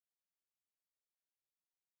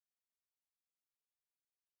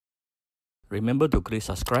Remember to click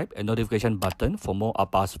subscribe and notification button for more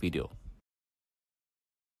Appa's video.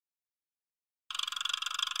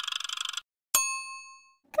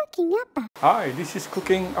 Cooking Appa. Hi, this is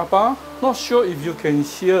Cooking Appa. Not sure if you can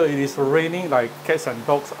hear, it is raining like cats and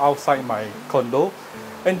dogs outside my condo.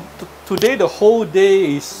 And today the whole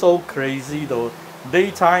day is so crazy though.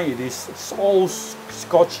 Daytime it is so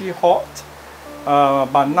scorchy hot.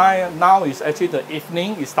 But now it's actually the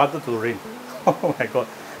evening, it started to rain. Oh my god.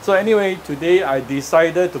 So anyway, today I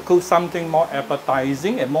decided to cook something more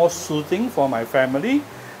appetizing and more soothing for my family,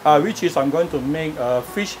 which is I'm going to make a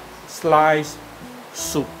fish slice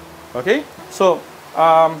soup. Okay, so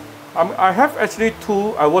I have actually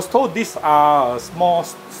two. I was told these are a small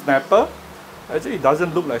snapper. Actually, it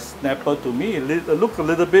doesn't look like snapper to me. It looks a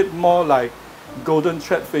little bit more like golden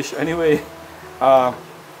threadfish. Anyway, I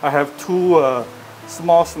have two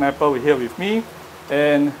small snapper here with me,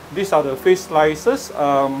 and these are the fish slices.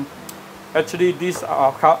 Actually, these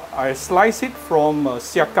are I slice it from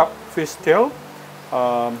siakap fish tail,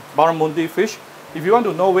 Barramundi fish. If you want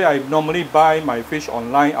to know where I normally buy my fish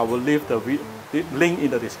online, I will leave the link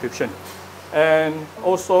in the description. And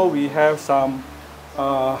also we have some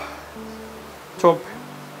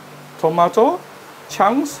tomato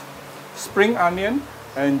chunks, spring onion,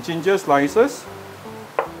 and ginger slices.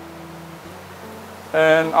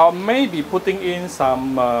 And I may be putting in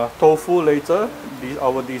some tofu later. I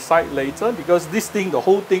will decide later, because this thing, the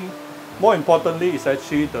whole thing, more importantly, is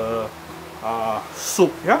actually the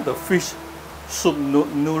soup. Yeah, the fish soup,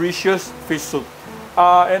 nutritious fish soup.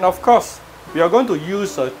 And of course, we are going to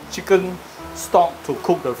use a chicken stock to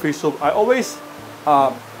cook the fish soup. I always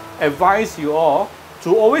advise you all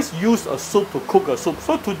to always use a soup to cook a soup.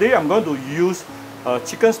 So today I'm going to use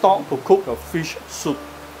chicken stock to cook a fish soup.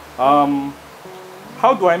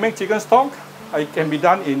 How do I make chicken stock? It can be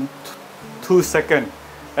done in 2 seconds.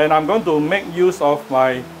 And I'm going to make use of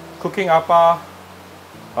my Cooking Appa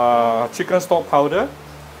chicken stock powder.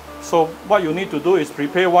 So what you need to do is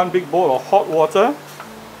prepare one big bowl of hot water,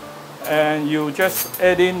 and you just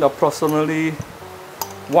add in approximately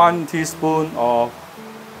 1 teaspoon of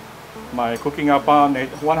my Cooking Appa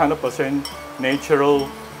 100% natural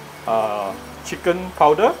chicken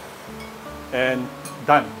powder, and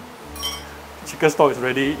done. Chicken stock is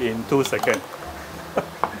ready in 2 seconds.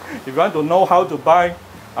 If you want to know how to buy,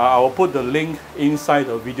 I will put the link inside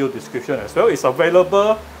the video description as well. It's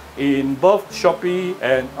available in both Shopee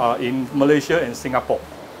and in Malaysia and Singapore.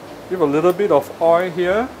 Give a little bit of oil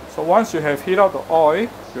here. So once you have heated up the oil,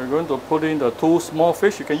 you're going to put in the 2 small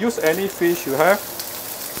fish. You can use any fish you have.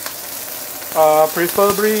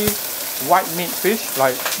 Preferably white meat fish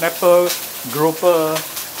like snapper, grouper.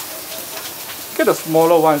 Get a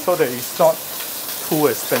smaller one so that it's not too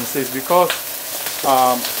expensive, because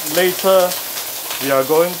later we are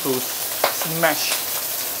going to smash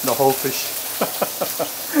the whole fish.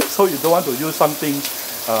 So you don't want to use something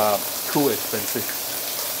too expensive.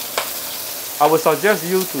 I would suggest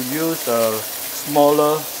you to use a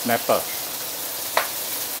smaller snapper.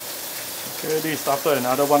 Okay, this is after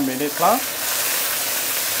another 1 minute plus.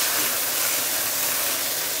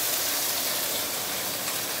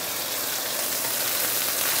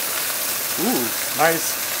 Ooh,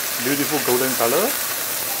 nice, beautiful golden color.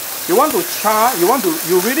 You want to char, you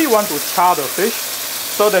really want to char the fish,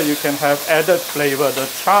 so that you can have added flavor. The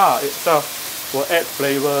char itself will add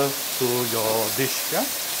flavor to your dish. Yeah?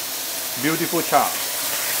 Beautiful char.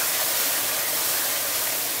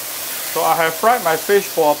 So I have fried my fish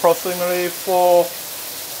for approximately 4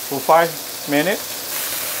 to 5 minutes.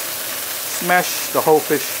 Smash the whole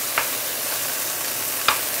fish.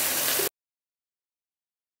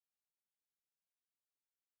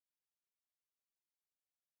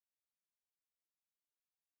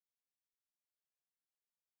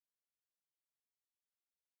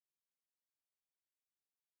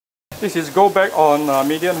 This is go back on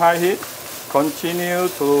medium-high heat. Continue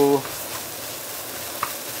to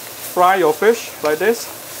fry your fish like this.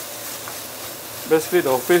 Basically the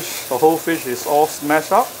whole fish is all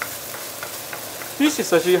smashed up. This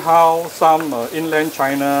is actually how some inland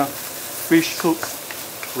China fish soup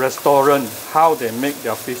restaurant, how they make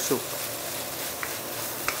their fish soup.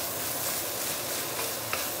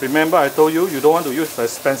 Remember I told you, you don't want to use the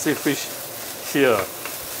expensive fish here.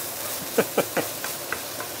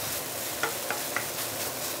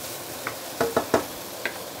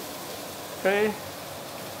 Okay,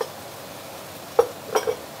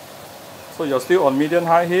 so you're still on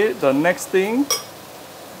medium-high heat. The next thing,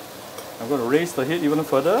 I'm going to raise the heat even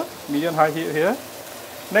further, medium-high heat here.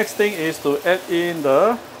 Next thing is to add in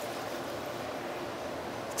the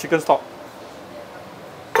chicken stock.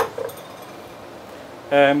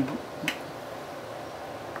 And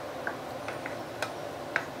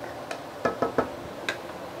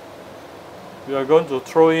we are going to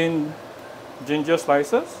throw in ginger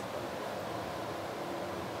slices.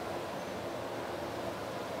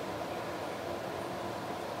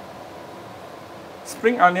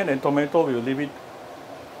 Spring onion and tomato, we'll leave it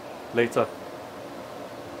later.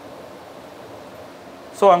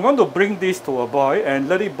 So I'm going to bring this to a boil and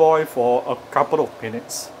let it boil for a couple of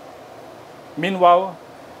minutes. Meanwhile,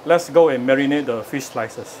 let's go and marinate the fish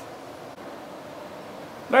slices.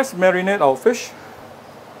 Let's marinate our fish.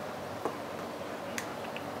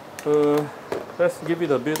 Let's give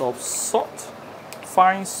it a bit of salt,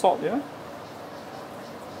 fine salt, yeah.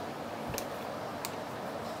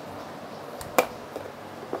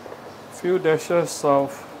 Few dashes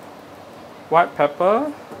of white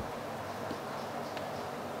pepper.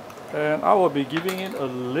 And I will be giving it a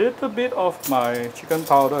little bit of my chicken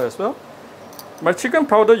powder as well. My chicken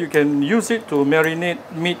powder, you can use it to marinate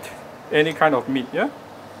meat, any kind of meat, yeah?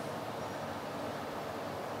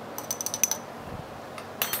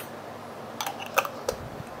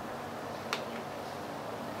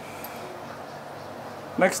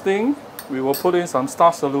 Next thing, we will put in some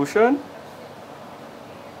starch solution.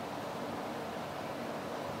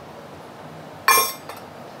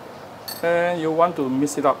 And you want to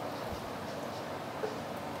mix it up.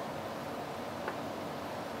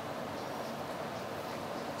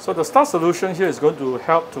 So the starch solution here is going to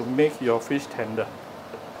help to make your fish tender.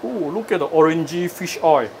 Ooh, look at the orangey fish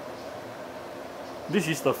oil. This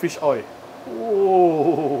is the fish oil.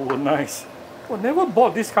 Oh, nice. I never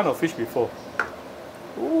bought this kind of fish before.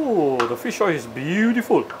 Oh, the fish oil is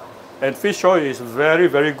beautiful. And fish oil is very,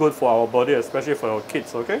 very good for our body, especially for our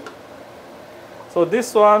kids, okay? So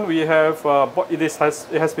this one we have,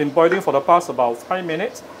 it has been boiling for the past about 5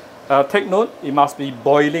 minutes. Take note, it must be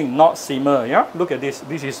boiling, not simmer, yeah? Look at this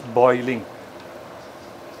is boiling.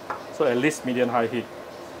 So at least medium-high heat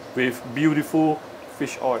with beautiful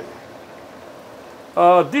fish oil.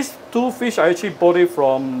 These two fish, I actually bought it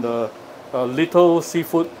from the little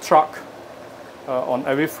seafood truck on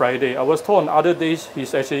every Friday. I was told on other days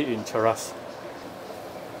he's actually in Cheras.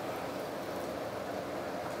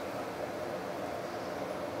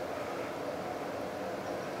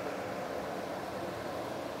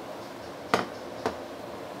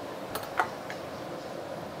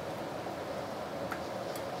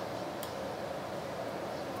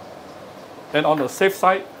 And on the safe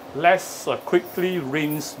side, let's quickly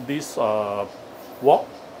rinse this wok.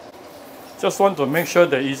 Just want to make sure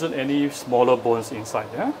there isn't any smaller bones inside,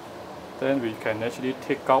 yeah? Then we can actually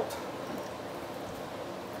take out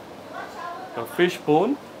the fish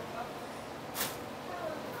bone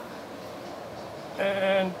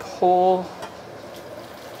and pour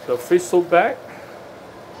the fish soup back.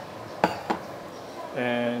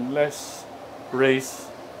 And let's raise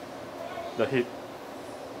the heat.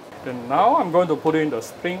 And now I'm going to put in the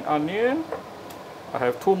spring onion. I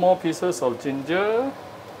have 2 more pieces of ginger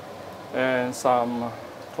and some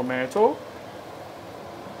tomato.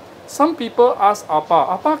 Some people ask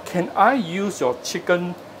Appa, can I use your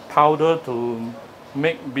chicken powder to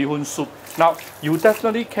make bihun soup? Now, you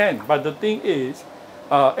definitely can, but the thing is,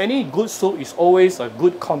 any good soup is always a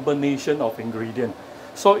good combination of ingredients.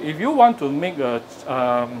 So if you want to make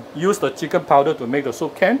use the chicken powder to make the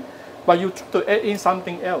soup, can. But you try to add in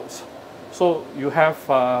something else. So you have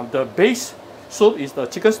the base soup is the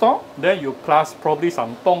chicken stock. Then you plus probably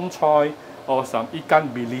some tong choy or some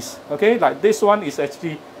ikan bilis. Okay, like this one is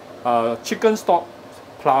actually chicken stock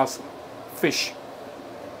plus fish.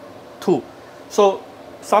 2. So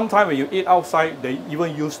sometimes when you eat outside, they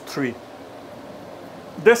even use 3.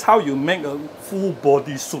 That's how you make a full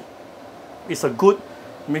body soup. It's a good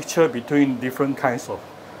mixture between different kinds of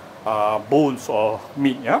bones or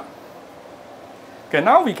meat. Yeah. Okay,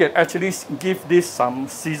 now we can actually give this some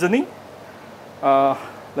seasoning.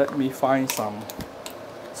 Let me find some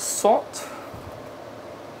salt.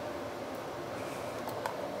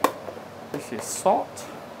 This is salt.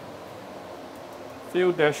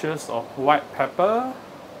 Few dashes of white pepper.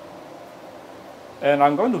 And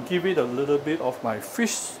I'm going to give it a little bit of my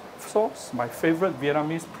fish sauce, my favorite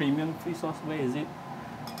Vietnamese premium fish sauce. Where is it?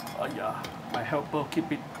 Yeah, my helper keep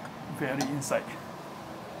it very inside.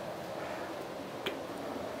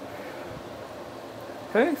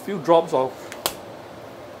 Okay, a few drops of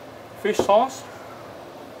fish sauce.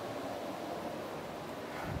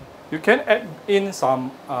 You can add in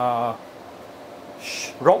some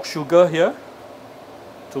rock sugar here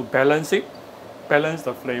to balance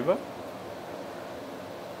the flavor.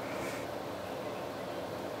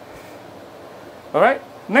 Alright,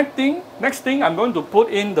 next thing I'm going to put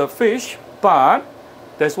in the fish, but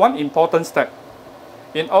there's one important step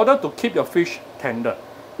in order to keep your fish tender,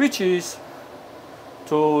 which is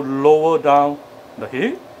to lower down the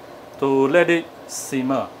heat, to let it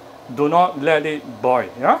simmer. Do not let it boil,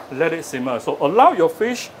 yeah? Let it simmer. So allow your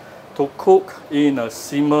fish to cook in a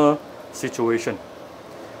simmer situation.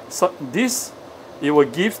 So this, it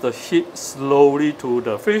will give the heat slowly to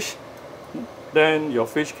the fish. Then your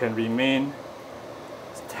fish can remain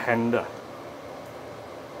tender.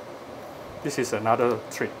 This is another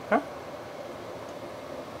trick. Huh?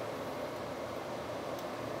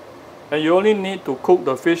 And you only need to cook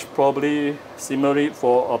the fish, probably simmer it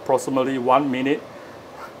for approximately 1 minute,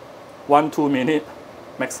 1-2 minutes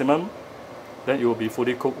maximum. Then it will be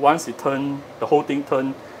fully cooked. Once it turn, the whole thing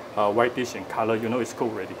turn whitish in color, you know it's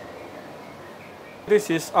cooked already. This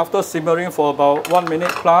is after simmering for about 1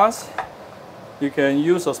 minute plus. You can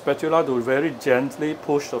use a spatula to very gently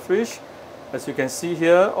push the fish. As you can see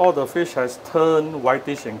here, all the fish has turned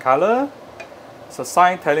whitish in color. It's a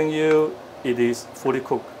sign telling you it is fully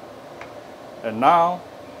cooked. And now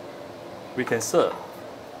we can serve.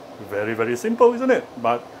 Very, very simple, isn't it?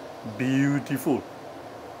 But beautiful.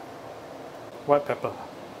 White pepper.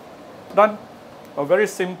 Done. A very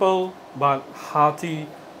simple but hearty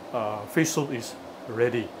fish soup is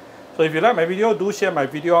ready. So if you like my video, do share my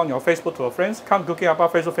video on your Facebook to your friends. Come Cooking Appa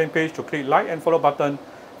Facebook fan page to click like and follow button.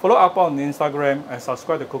 Follow Appa on Instagram and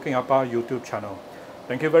subscribe to Cooking Appa YouTube channel.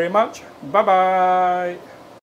 Thank you very much. Bye bye.